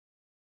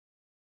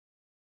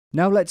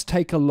Now let's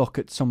take a look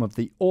at some of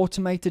the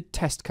automated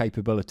test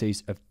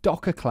capabilities of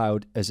Docker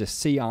Cloud as a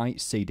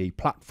CI/CD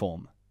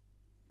platform.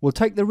 We'll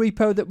take the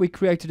repo that we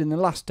created in the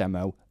last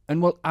demo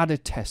and we'll add a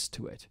test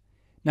to it.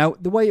 Now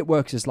the way it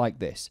works is like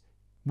this.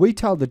 We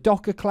tell the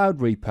Docker Cloud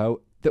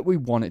repo that we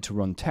want it to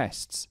run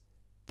tests.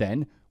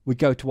 Then we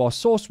go to our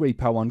source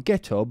repo on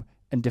GitHub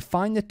and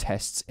define the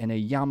tests in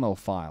a YAML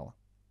file.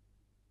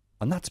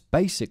 And that's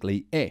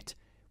basically it.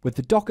 With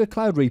the Docker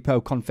Cloud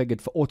repo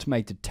configured for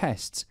automated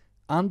tests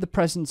and the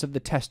presence of the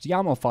test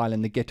YAML file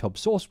in the GitHub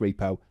source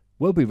repo,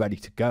 we'll be ready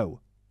to go.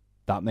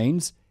 That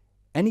means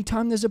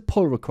anytime there's a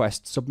pull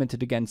request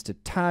submitted against a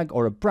tag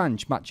or a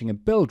branch matching a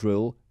build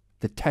rule,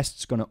 the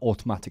test's going to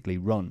automatically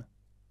run.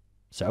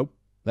 So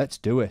let's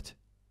do it.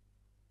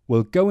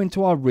 We'll go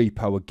into our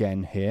repo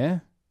again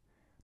here.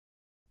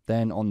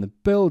 Then on the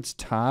Builds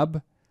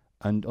tab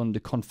and under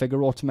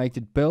Configure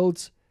Automated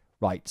Builds,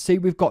 right, see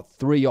we've got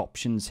three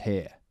options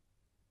here.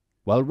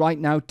 Well, right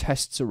now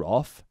tests are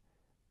off.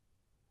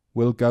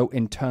 We'll go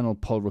internal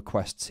pull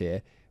requests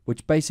here,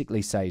 which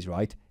basically says,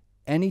 right,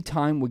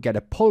 anytime we get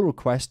a pull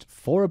request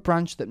for a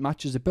branch that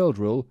matches a build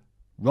rule,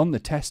 run the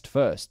test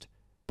first,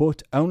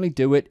 but only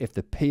do it if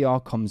the PR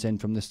comes in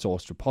from the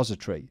source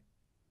repository.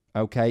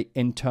 Okay,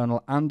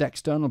 internal and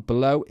external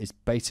below is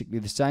basically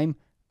the same,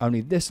 only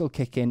this will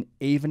kick in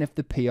even if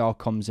the PR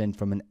comes in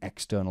from an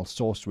external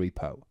source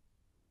repo.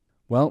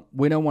 Well,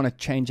 we don't want to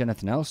change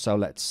anything else, so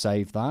let's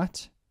save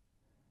that.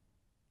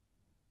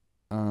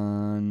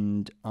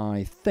 And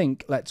I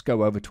think let's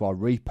go over to our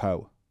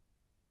repo.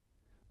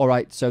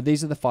 Alright, so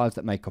these are the files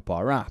that make up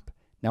our app.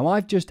 Now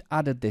I've just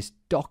added this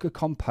docker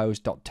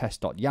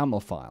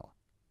compose.test.yaml file.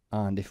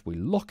 And if we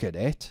look at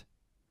it,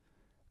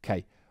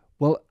 okay,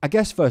 well, I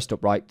guess first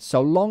up, right,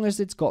 so long as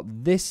it's got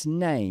this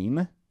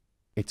name,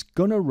 it's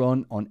gonna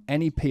run on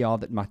any PR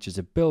that matches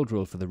a build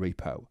rule for the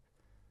repo.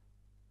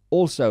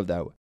 Also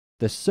though,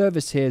 the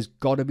service here's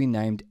gotta be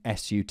named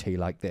SUT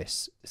like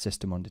this,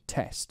 system under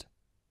test.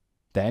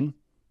 Then,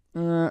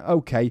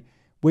 okay,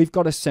 we've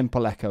got a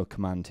simple echo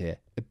command here.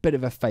 A bit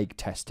of a fake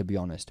test, to be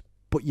honest.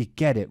 But you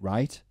get it,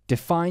 right?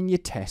 Define your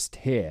test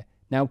here.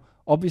 Now,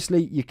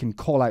 obviously, you can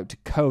call out to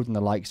code and the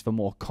likes for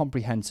more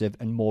comprehensive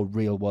and more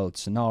real-world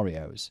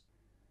scenarios.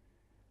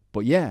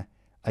 But yeah,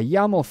 a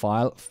YAML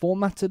file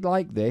formatted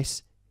like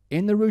this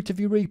in the root of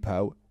your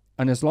repo,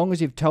 and as long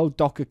as you've told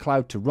Docker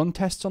Cloud to run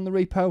tests on the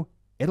repo,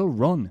 it'll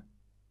run.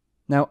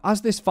 Now,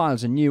 as this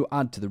file's a new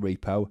add to the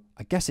repo,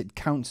 I guess it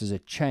counts as a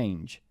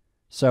change.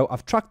 So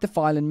I've tracked the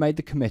file and made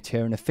the commit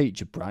here in a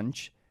feature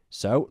branch.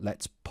 So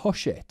let's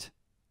push it.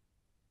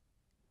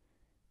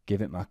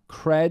 Give it my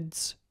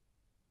creds.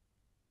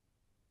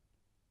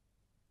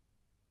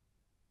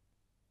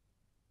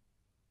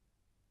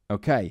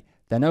 Okay,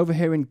 then over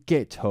here in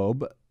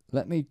GitHub,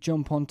 let me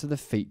jump onto the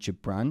feature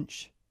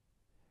branch.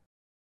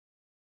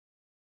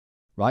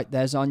 Right,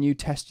 there's our new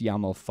test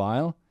YAML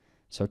file.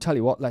 So tell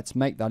you what, let's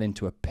make that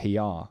into a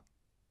PR.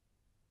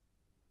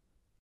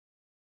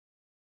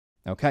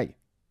 Okay.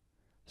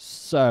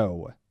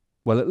 So,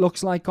 well, it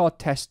looks like our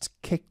test's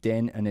kicked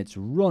in and it's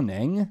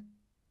running.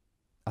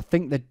 I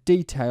think the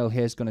detail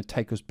here is going to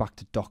take us back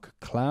to Docker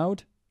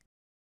Cloud.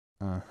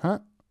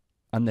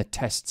 And the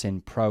test's in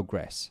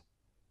progress.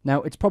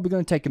 Now, it's probably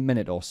going to take a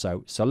minute or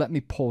so, so let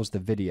me pause the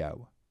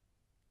video.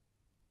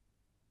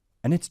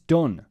 And it's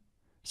done.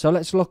 So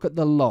let's look at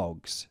the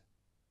logs.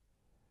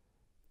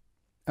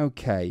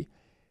 Okay,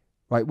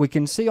 right, we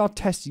can see our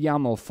test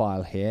YAML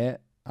file here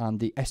and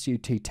the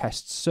SUT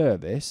test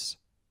service.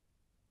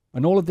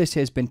 And all of this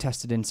here has been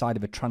tested inside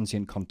of a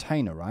transient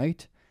container,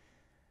 right?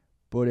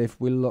 But if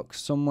we look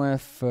somewhere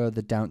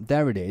further down,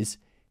 there it is.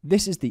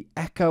 This is the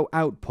echo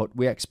output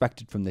we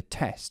expected from the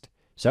test.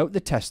 So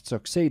the test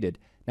succeeded.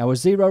 Now a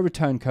 0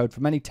 return code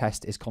from any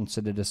test is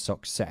considered a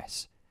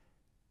success.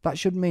 That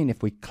should mean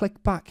if we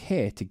click back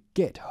here to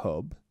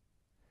GitHub,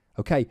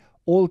 okay,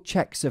 all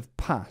checks have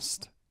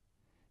passed.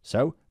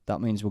 So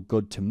that means we're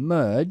good to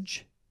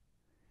merge,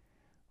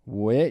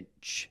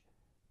 which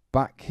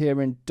back here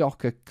in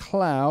Docker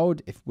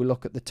Cloud, if we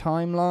look at the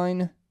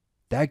timeline,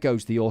 there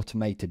goes the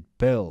automated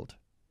build.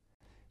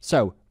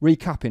 So,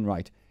 recapping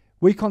right,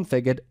 we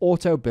configured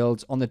auto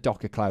builds on the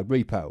Docker Cloud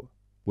repo.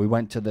 We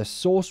went to the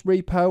source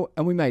repo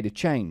and we made a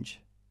change.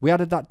 We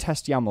added that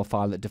test YAML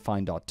file that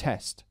defined our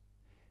test.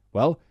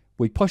 Well,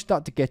 we pushed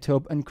that to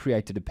GitHub and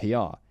created a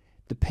PR.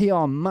 The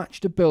PR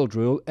matched a build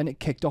rule and it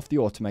kicked off the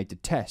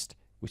automated test.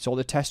 We saw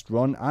the test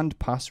run and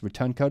pass,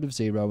 return code of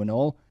 0 and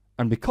all,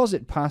 and because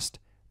it passed,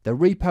 the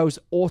repo's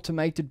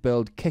automated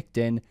build kicked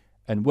in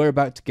and we're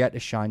about to get a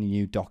shiny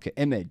new Docker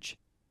image.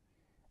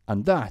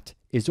 And that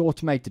is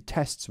automated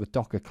tests with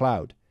Docker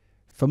Cloud.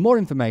 For more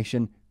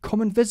information,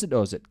 come and visit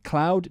us at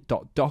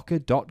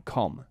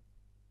cloud.docker.com.